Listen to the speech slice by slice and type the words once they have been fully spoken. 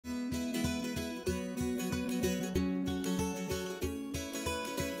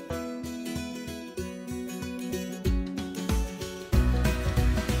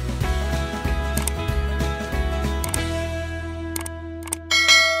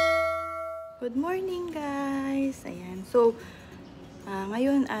Good morning guys! Ayan. So,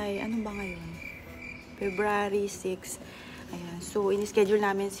 ngayon ay, ano ba ngayon? February 6. Ayan. So, in-schedule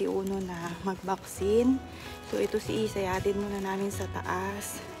namin si Uno na mag-vaccine. So, ito si Isa. Ihatid muna namin sa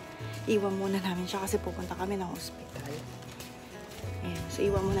taas. Iwan muna namin siya kasi pupunta kami ng ospital. Ayan. So,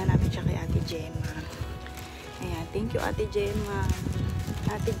 iwan muna namin siya kay Ate Gemma. Ayan. Thank you, Ate Gemma.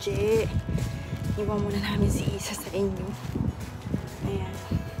 Ate Je. Iwan muna namin si Isa sa inyo. Ayan.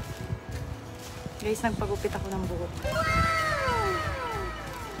 Guys, nagpagupit ako ng buhok.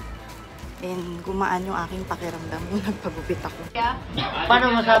 And gumaan yung aking pakiramdam nung nagpagupit ako.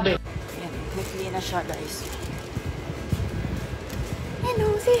 Paano masabi? Ayan, nag-clean na siya guys.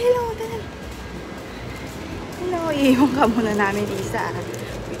 Hello, say hello. Hello, iiwan ka muna namin Isa.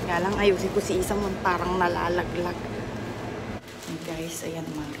 Wait nga lang, ayusin ko si Isa mo parang nalalaglag. And guys, ayan,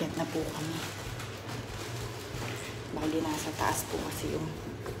 umakyat na po kami. Bali nasa taas po kasi yung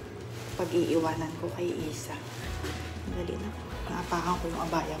pag-iiwanan ko kay Isa. Dali na po. Naapakan ko yung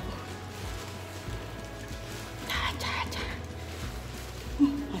abaya ko.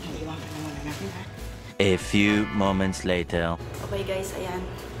 Iwan ka na muna namin ha. A few moments later. Okay guys, ayan.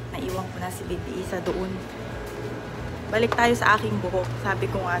 Naiwan ko na si Baby Isa doon. Balik tayo sa aking buhok. Sabi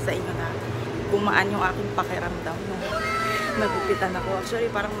ko nga sa inyo na gumaan yung aking pakiramdam. Nagupitan ako. Actually,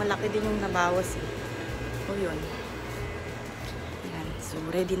 parang malaki din yung nabawas eh. O yun. Ayan. So,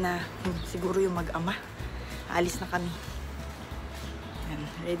 ready na. Siguro yung mag-ama. Alis na kami. Ayan.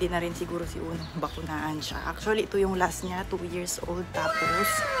 Ready na rin siguro si Uno. Bakunaan siya. Actually, ito yung last niya. 2 years old. Tapos,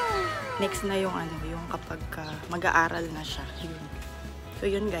 next na yung ano, yung kapag mag-aaral na siya. Yun.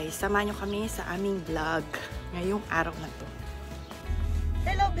 So, yun guys. Samahan nyo kami sa aming vlog. Ngayong araw na to.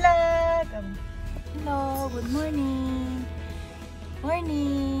 Hello vlog! Hello! Good morning!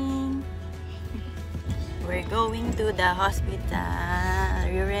 Morning! We're going to the hospital.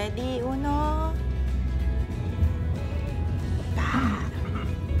 Are you ready, Uno?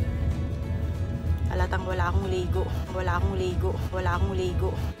 Halatang wala akong ligo. Wala akong ligo. Wala akong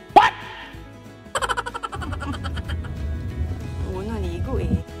ligo. What? Uno, ligo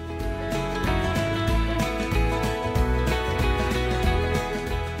eh.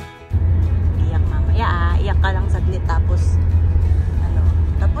 Iyak mamaya ah. Iyak ka lang saglit tapos ano,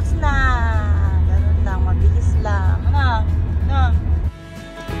 tapos na. Ganun lang, mabilis lang. Na.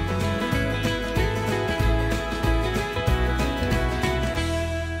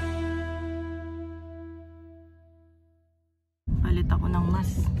 Palit ako ng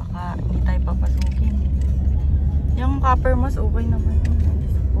mask. Baka hindi tayo papasukin. Yung copper mask, okay naman.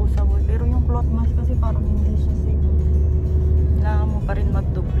 Disposable. Pero yung cloth mask kasi parang hindi siya safe. Kailangan mo pa rin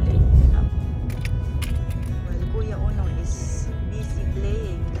magduble. Well, Kuya Uno is busy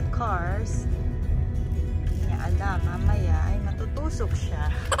playing the cars. Hindi niya alam. Mamaya ay matutusok siya.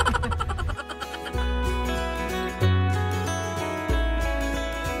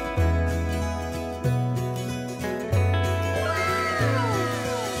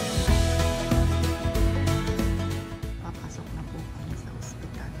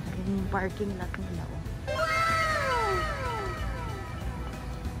 Parking lot nila oh.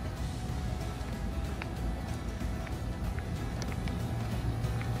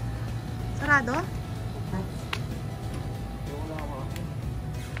 Sarado?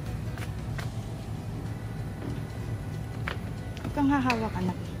 Huwag kang hahawak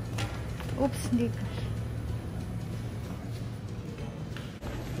anak. Oops, hindi ka.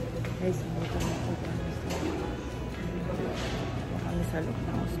 Guys, dito na po kami sa loob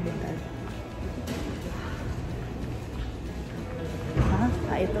ng hospital. Ha?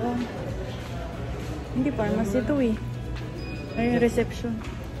 Ito. Hindi pharmacy ito eh. Ay, reception.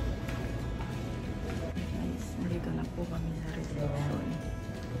 Guys, nandito na po kami sa reception.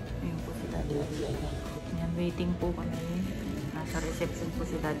 Ayun po si Daddy. Ayan, waiting po kami. Nasa reception po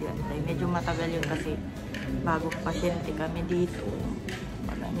si Daddy Antay. Medyo matagal yun kasi bagong pasyente kami dito.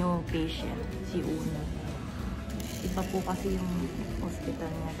 Pag new patient, si Uno. Iba po kasi yung hospital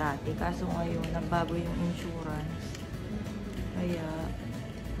niya dati. Kaso ngayon, nagbago yung insurance. Kaya,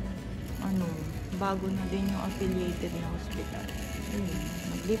 ano, bago na din yung affiliated na hospital.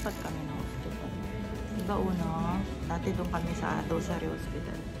 Naglipat kami ng hospital. Diba Uno? Dati doon kami sa Dosari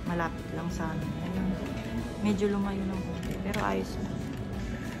Hospital. Malapit lang sa amin. Ayun, medyo lumayo ng konti. Pero ayos na.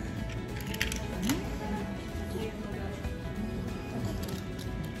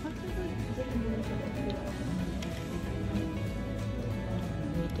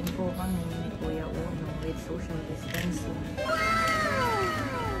 Po kami ni Kuya Uno with social distancing.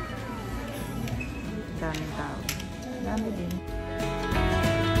 Daming tao. Dami din.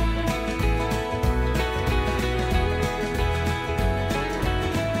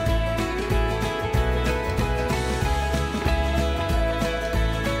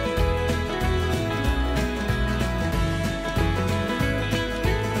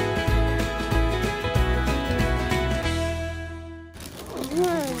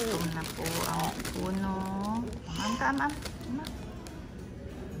 Gutom na po ang Uno. Tama.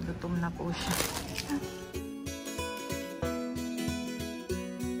 Gutom na po siya.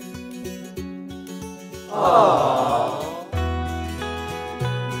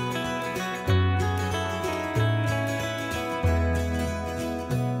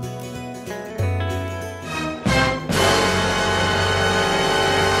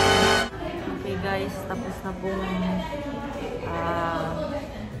 Okay guys, tapos na pong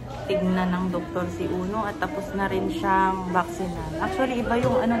tignan ng doktor si Uno at tapos na rin siyang vaksinan. Actually, iba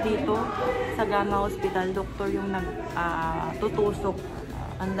yung ano dito sa Gama Hospital, doktor yung tutusok.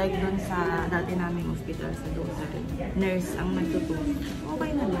 Unlike dun sa dati naming hospital sa Dumaan, nurse ang nagtutusok.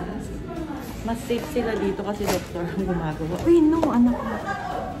 Okay na yan. Mas safe sila dito kasi doktor ang gumagawa. Uy, no, anak ko.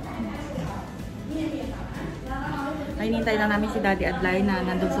 Ay, hinintay lang namin si Daddy Adlay na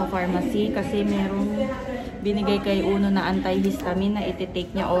nandun sa pharmacy kasi merong binigay kay Uno na antihistamine na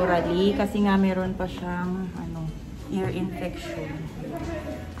iti-take niya orally kasi nga meron pa siyang ear infection.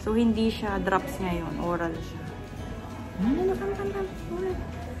 So, hindi siya drops ngayon, oral siya.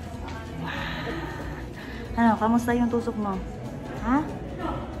 Ano, kamusta yung tusok mo? Ha?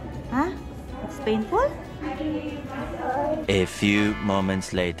 It's painful? A few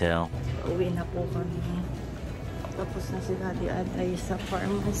moments later. Uwi na po kami. Tapos na si Daddy Adlay sa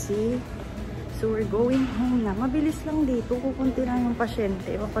pharmacy. So, we're going home na. Mabilis lang dito. Kukunti lang yung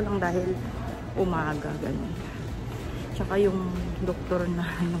pasyente. Iba pa lang dahil umaga. Ganun. Tsaka yung doktor na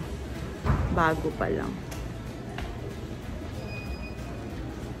bago pa lang.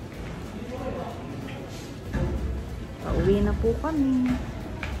 Pauwi na po kami.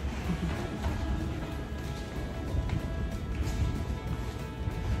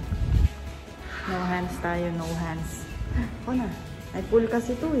 No hands tayo, no hands. Ako na. Ay, full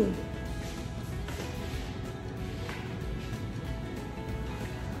kasi ito eh.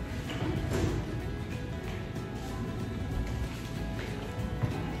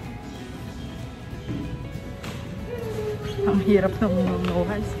 Ang hirap ng no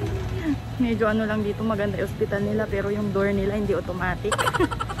hands. Medyo ano lang dito, maganda yung hospital nila pero yung door nila hindi automatic.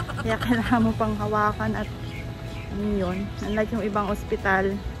 Kaya kailangan mo pang hawakan at ano yun. Unlike yung ibang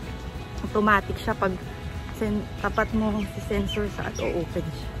hospital, automatic siya pag tapat mo si sensor sa at o-open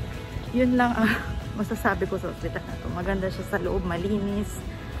siya. Yun lang ang masasabi ko sa hospital na to. Maganda siya sa loob, malinis,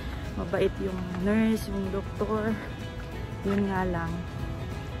 mabait yung nurse, yung doktor. Yun nga lang,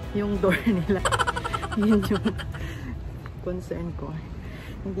 yung door nila. Yun yung concern ko.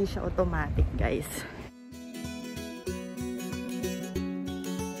 Hindi siya automatic, guys.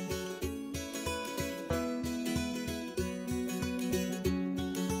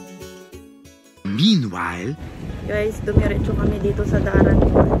 Meanwhile, guys, dumiretso kami dito sa Daran.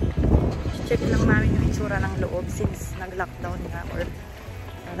 Check lang namin yung itsura ng loob since nag-lockdown nga or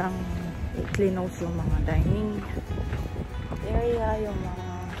parang i-cleanose yung mga dining area, yung mga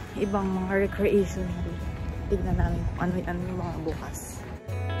ibang mga recreation. Tignan namin kung ano yung mga bukas.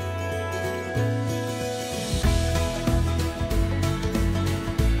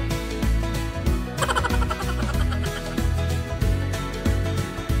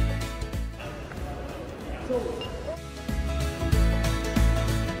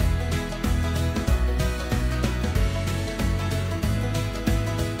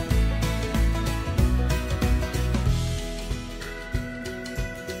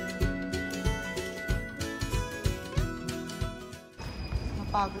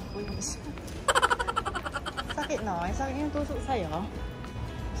 Pagod po yung isa. Sakit no? Sakit yung tusok sa'yo.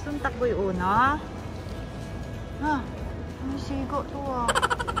 Suntak po yung una. Ha? Ang sigo to ah.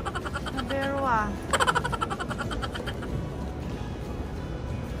 Nabero ah.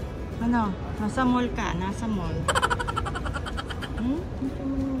 Ano? Nasa mall ka? Nasa mall. Nasa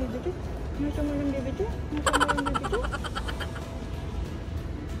mall yung bibiti? Nasa mall yung bibiti? Nasa mall yung bibiti?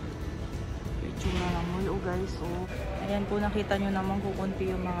 Itsura ng mall guys. Oh. Ayan po, nakita nyo naman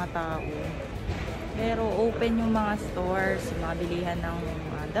kukunti yung mga tao. Pero open yung mga stores, mga bilihan ng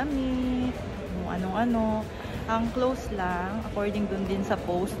mga damit, kung anong-ano. Ang close lang, according dun din sa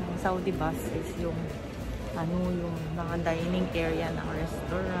post ng Saudi bus, is yung yung mga dining area ng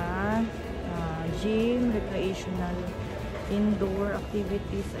restaurant, gym, recreational, indoor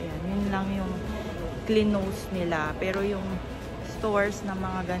activities. Ayan, yun lang yung cleanose nila. Pero yung stores na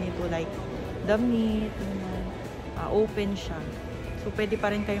mga ganito like damit, open siya. So, pwede pa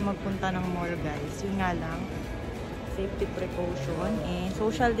rin kayo magpunta ng mall, guys. Yun nga lang, safety precaution and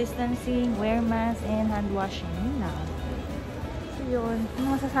social distancing, wear mask, and hand washing. Yun lang. So, yun.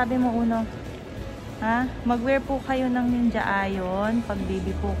 Ano masasabi mo, Uno? Ha? Mag-wear po kayo ng Ninja Iron pag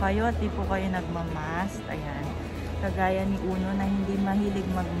baby po kayo at di po kayo nagmamask. Ayan. Kagaya ni Uno na hindi mahilig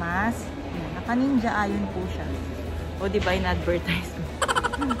mag-mask. Naka-ninja ayon po siya. O diba in-advertise ko.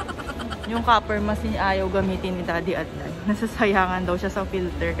 Yung copper mask niya ayaw gamitin ni Daddy Adlan. Nasasayangan daw siya sa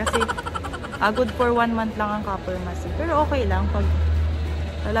filter. Kasi good for 1 month lang ang copper mask. Pero okay lang pag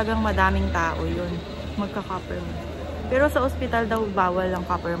talagang madaming tao yun. Magka-copper mask. Pero sa ospital daw bawal ang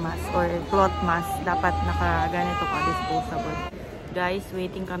copper mask or cloth mask. Dapat naka-ganito ka, disposable. Guys,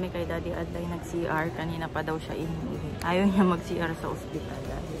 waiting kami kay Daddy Adlay nag-CR. Kanina pa daw siya inuwi. Ayaw niya mag-CR sa ospital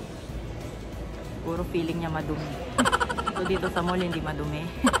dahil puro feeling niya madumi. So dito sa mall hindi madumi.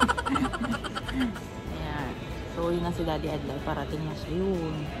 Ayan. So yun na si Daddy Adlay. Parating na siya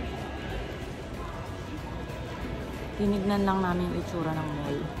yun. Tinignan lang namin yung itsura ng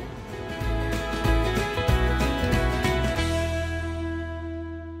mall.